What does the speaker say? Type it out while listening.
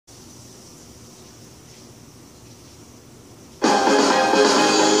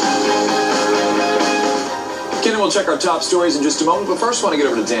We'll check our top stories in just a moment, but first I want to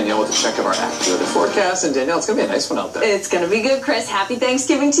get over to Danielle with a check of our accurate forecast. And Danielle, it's going to be a nice one out there. It's going to be good, Chris. Happy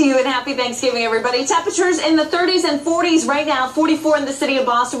Thanksgiving to you, and happy Thanksgiving, everybody. Temperatures in the 30s and 40s right now. 44 in the city of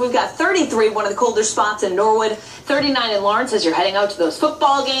Boston. We've got 33, one of the colder spots in Norwood. 39 in Lawrence as you're heading out to those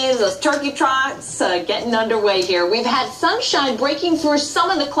football games, those turkey trots getting underway here. We've had sunshine breaking through some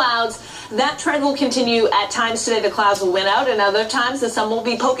of the clouds. That trend will continue. At times today, the clouds will win out, and other times the sun will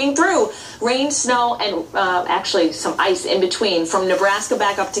be poking through. Rain, snow, and actually some ice in between from Nebraska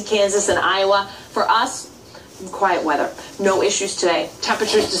back up to Kansas and Iowa. For us, quiet weather. No issues today.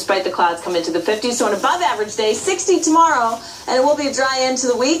 Temperatures, despite the clouds, come into the 50s, so an above-average day. 60 tomorrow, and it will be a dry end to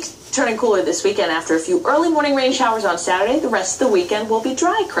the week. Turning cooler this weekend after a few early morning rain showers on Saturday. The rest of the weekend will be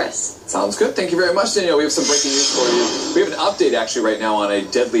dry, Chris. Sounds good. Thank you very much, Danielle. We have some breaking news for you. We have an update actually right now on a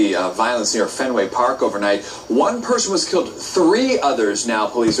deadly violence near Fenway Park overnight. One person was killed. 3 others now,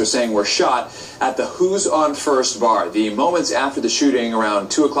 police are saying, were shot at the Who's on First bar. The moments after the shooting around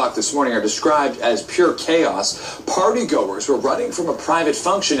 2 o'clock this morning are described as pure chaos. Partygoers were running from a private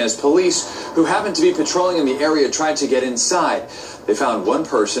function as police who happened to be patrolling in the area tried to get inside. They found one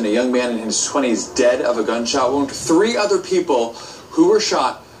person, a young man in his 20s, dead of a gunshot wound. 3 other people who were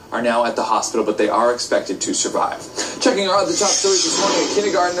shot are now at the hospital, but they are expected to survive. Checking our other top stories this morning, a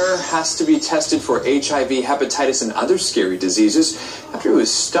kindergartner has to be tested for HIV, hepatitis, and other scary diseases after he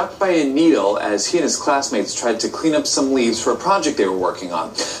was stuck by a needle as he and his classmates tried to clean up some leaves for a project they were working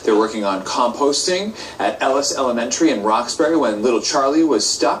on. They were working on composting at Ellis Elementary in Roxbury when little Charlie was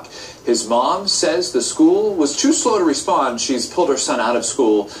stuck. His mom says the school was too slow to respond. She's pulled her son out of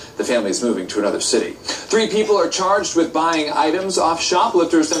school. The family is moving to another city. 3 people are charged with buying items off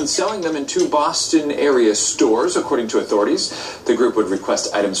shoplifters and selling them in 2 Boston area stores, according to authorities. The group would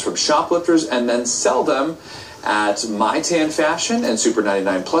request items from shoplifters and then sell them at My Tan Fashion and Super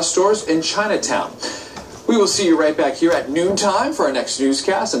 99 Plus stores in Chinatown. We will see you right back here at noontime for our next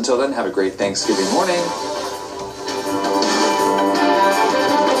newscast. Until then, have a great Thanksgiving morning.